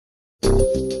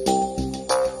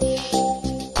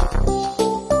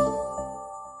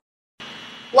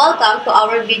Welcome to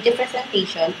our video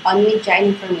presentation on Media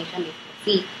and Information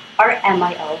Literacy, or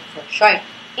MIL for short.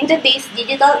 In today's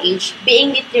digital age, being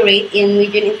literate in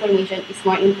media and information is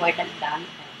more important than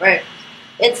ever.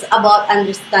 It's about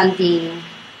understanding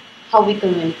how we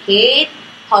communicate,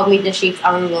 how media shapes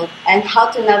our world, and how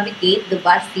to navigate the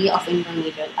vast sea of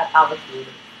information at our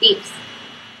fingertips.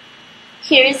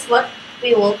 Here is what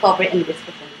we will cover in this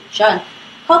presentation: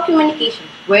 how communication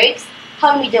works,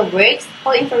 how media works,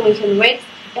 how information works,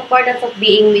 importance of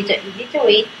being media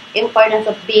literate, importance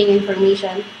of being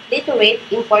information literate,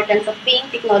 importance of being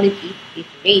technology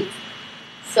literate.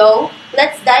 So,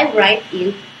 let's dive right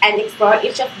in and explore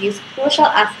each of these crucial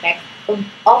aspects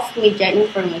of media and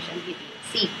information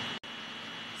literacy.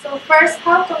 So first,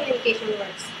 how communication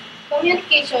works.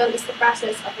 Communication is the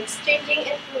process of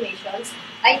exchanging information,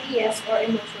 ideas, or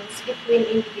emotions between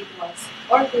individuals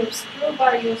or groups through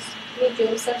various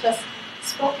mediums such as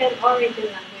spoken or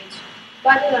written language,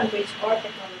 body language, or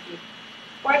technology.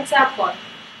 For example,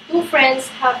 two friends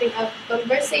having a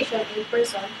conversation in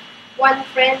person, one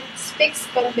friend speaks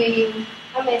conveying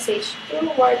a message through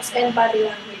words and body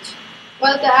language,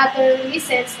 while the other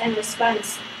listens and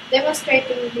responds,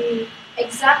 demonstrating the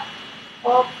exact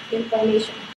of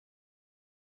information.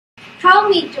 How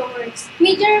media works.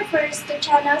 Media refers to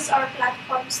channels or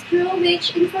platforms through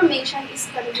which information is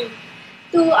conveyed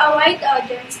to a wide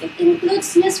audience. It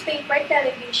includes newspaper,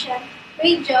 television,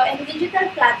 radio, and digital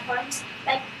platforms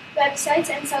like websites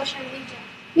and social media.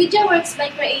 Media works by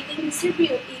creating,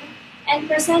 distributing, and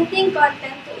presenting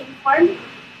content to inform,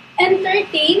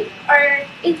 entertain, or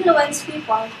influence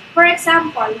people. For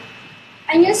example,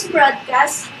 a news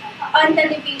broadcast on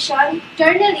television,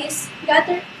 journalists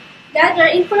gather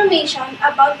information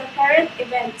about the current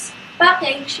events,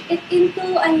 package it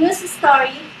into a news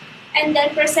story, and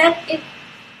then present it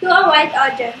to a wide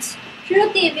audience. Through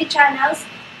TV channels,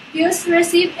 viewers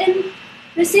receive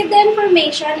the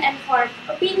information and form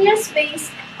opinions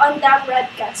based on the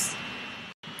broadcast.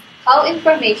 How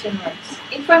information works.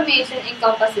 Information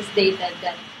encompasses data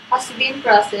that has been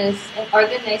processed and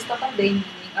organized to convey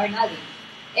meaning or knowledge.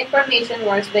 Information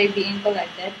works by being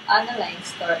collected, analyzed,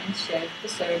 stored, and shared to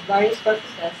serve various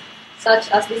purposes such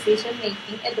as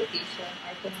decision-making, education,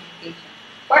 or communication.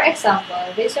 For example,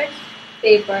 research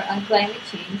paper on climate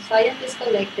change, scientists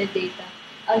collected data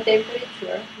on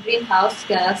temperature, greenhouse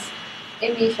gas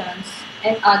emissions,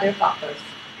 and other factors.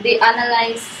 They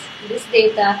analyze this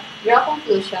data, draw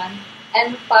conclusions,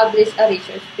 and publish a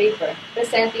research paper,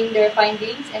 presenting their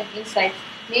findings and insights,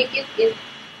 make it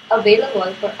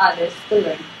available for others to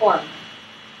learn from.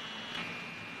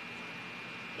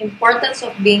 Importance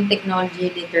of being technology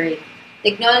literate.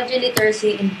 Technology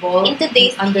literacy involves In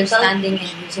today's understanding and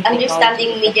using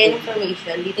technology media and effectively.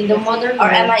 information literacy, In the modern or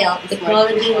world, MIL, is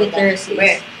technology more literacy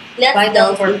where. is Let's vital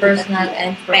delve for into personal the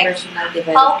and aspects. professional How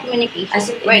development, communication as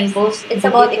it works. enables It's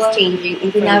about individuals exchanging to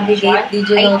information, navigate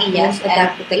digital ideas, tools,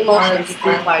 adapt to and emotions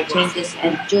technological through various changes,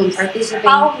 and mediums. participate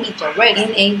How media works. in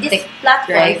a These tech platforms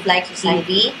drive like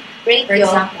society. TV, radio, For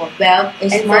example, web, a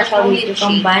and social smartphone media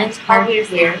combines shape how we hardware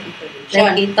receive information.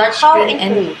 like a How touchscreen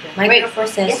and information works.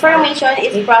 microprocessor Information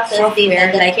is with processed software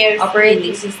data that like carries operating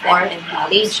meaning system or and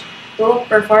knowledge. to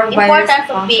perform various Importance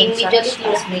of being functions media such as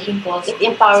literacy. making calls, It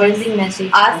empowers sending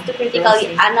messages, us and to critically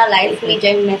processing analyze data.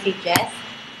 media messages,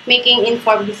 making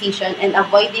informed decisions, and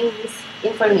avoiding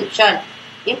misinformation.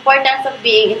 Importance of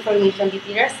being information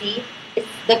literacy is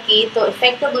the key to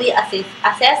effectively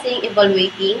assessing,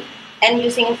 evaluating, and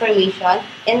using information,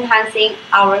 enhancing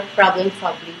our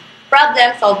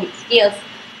problem-solving skills.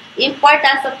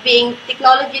 Importance of being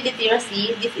technology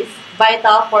literacy. This is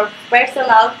vital for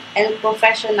personal and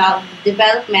professional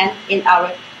development in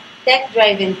our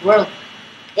tech-driven world.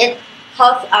 It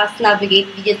helps us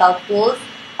navigate digital tools,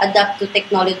 adapt to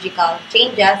technological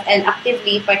changes, and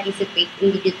actively participate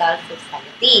in digital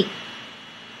society.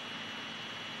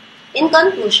 In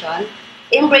conclusion,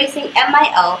 embracing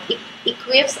MIL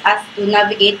equips us to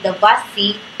navigate the vast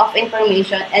sea of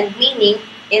information and meaning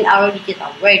in our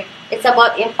digital world. It's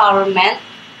about empowerment,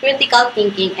 critical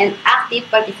thinking, and active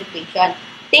participation.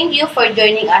 Thank you for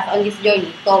joining us on this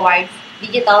journey towards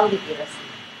digital literacy.